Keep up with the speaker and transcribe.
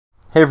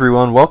Hey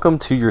everyone, welcome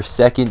to your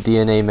second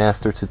DNA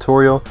Master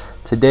tutorial.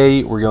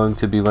 Today we're going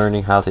to be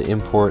learning how to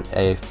import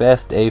a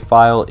FastA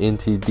file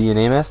into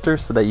DNA Master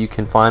so that you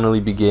can finally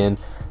begin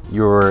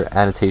your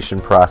annotation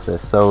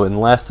process. So in the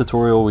last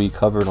tutorial we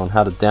covered on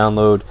how to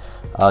download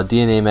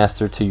DNA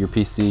Master to your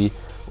PC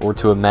or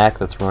to a Mac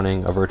that's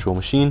running a virtual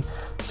machine.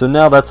 So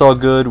now that's all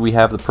good, we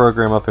have the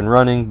program up and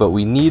running, but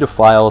we need a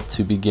file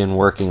to begin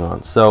working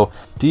on. So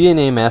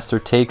DNA Master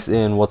takes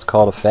in what's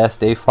called a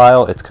FastA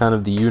file. It's kind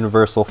of the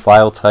universal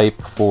file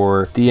type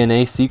for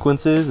DNA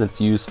sequences.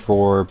 It's used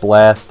for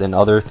BLAST and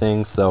other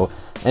things, so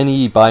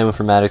any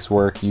bioinformatics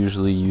work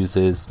usually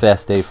uses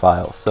FastA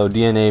files. So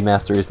DNA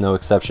Master is no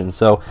exception.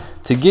 So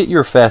to get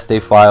your FastA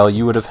file,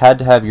 you would have had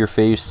to have your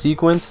phage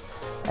sequenced,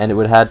 and it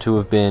would have had to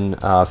have been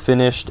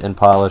finished and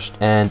polished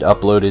and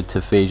uploaded to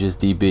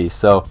phagesdb.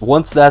 So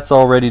once that's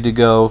all ready to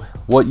go,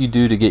 what you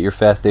do to get your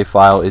FastA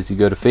file is you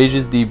go to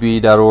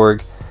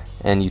phagesdb.org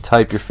and you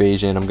type your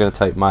phage in. I'm going to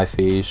type my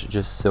phage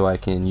just so I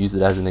can use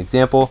it as an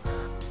example.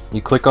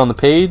 You click on the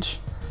page,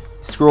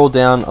 scroll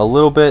down a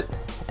little bit,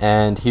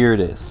 and here it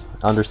is.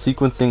 Under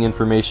sequencing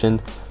information,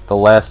 the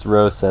last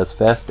row says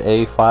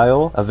FastA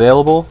file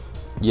available.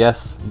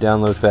 Yes,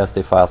 download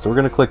FastA file. So we're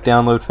going to click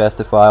download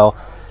FastA file,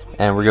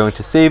 and we're going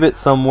to save it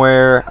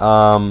somewhere.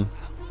 I'll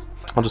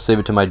just save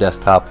it to my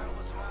desktop.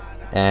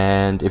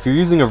 And if you're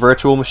using a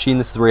virtual machine,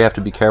 this is where you have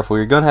to be careful.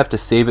 You're going to have to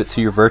save it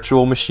to your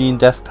virtual machine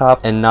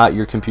desktop and not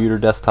your computer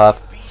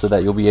desktop, so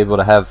that you'll be able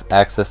to have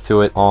access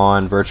to it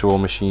on virtual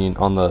machine,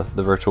 on the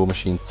virtual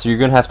machine. So you're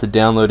going to have to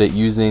download it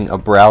using a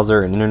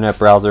browser, an internet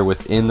browser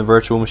within the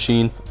virtual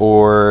machine,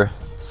 or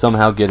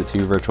somehow get it to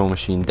your virtual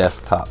machine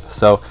desktop.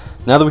 So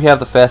now that we have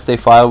the FastA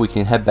file, we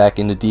can head back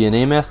into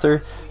DNA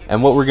Master.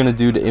 And what we're going to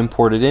do to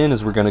import it in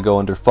is we're going to go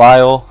under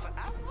File,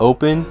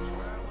 Open,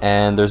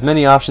 and there's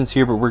many options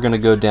here, but we're going to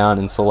go down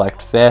and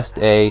select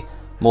FastA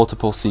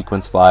multiple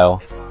sequence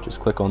file. Just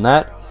click on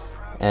that,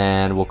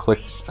 and we'll click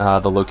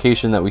the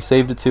location that we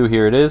saved it to.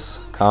 Here it is,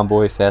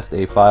 Convoy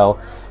FastA file,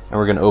 and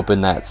we're going to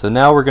open that. So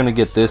now we're going to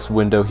get this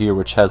window here,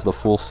 which has the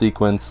full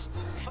sequence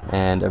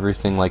and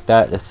everything like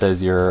that. It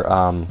says your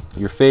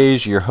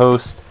phage, your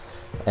host,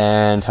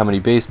 and how many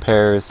base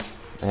pairs,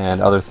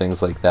 and other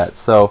things like that.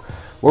 So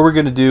what we're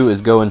going to do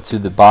is go into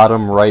the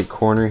bottom right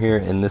corner here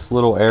in this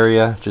little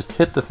area, just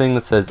hit the thing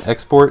that says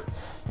export,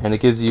 and it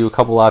gives you a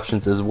couple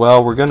options as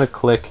well. We're going to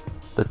click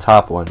the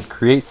top one,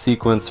 create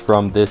sequence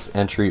from this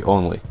entry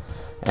only,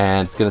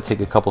 and it's going to take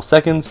a couple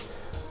seconds,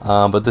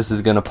 but this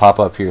is going to pop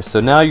up here.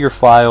 So now your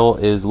file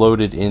is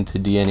loaded into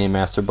DNA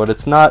Master, but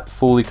it's not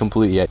fully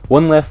complete yet.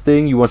 One last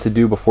thing you want to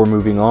do before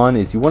moving on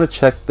is you want to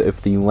check if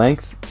the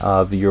length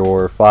of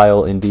your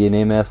file in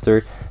DNA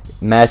Master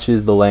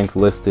matches the length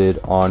listed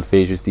on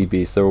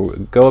phagesdb. So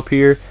go up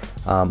here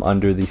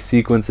under the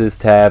sequences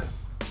tab,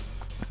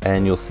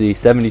 and you'll see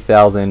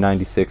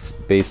 70,096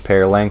 base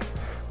pair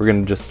length. We're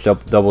going to just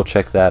double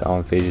check that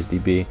on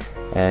phagesdb,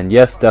 and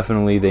yes,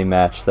 definitely they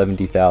match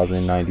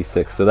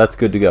 70,096, so that's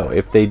good to go.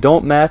 If they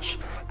don't match,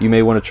 you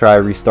may want to try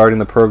restarting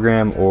the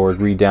program or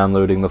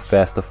re-downloading the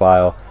FastA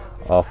file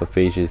off of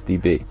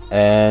phagesdb.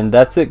 And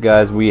that's it,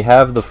 guys. We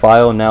have the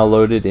file now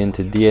loaded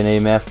into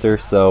DNA Master.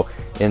 So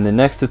in the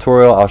next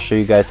tutorial, I'll show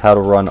you guys how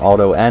to run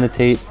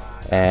Auto-Annotate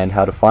and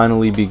how to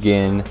finally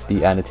begin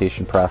the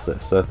annotation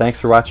process. So thanks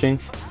for watching.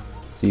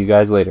 See you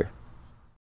guys later.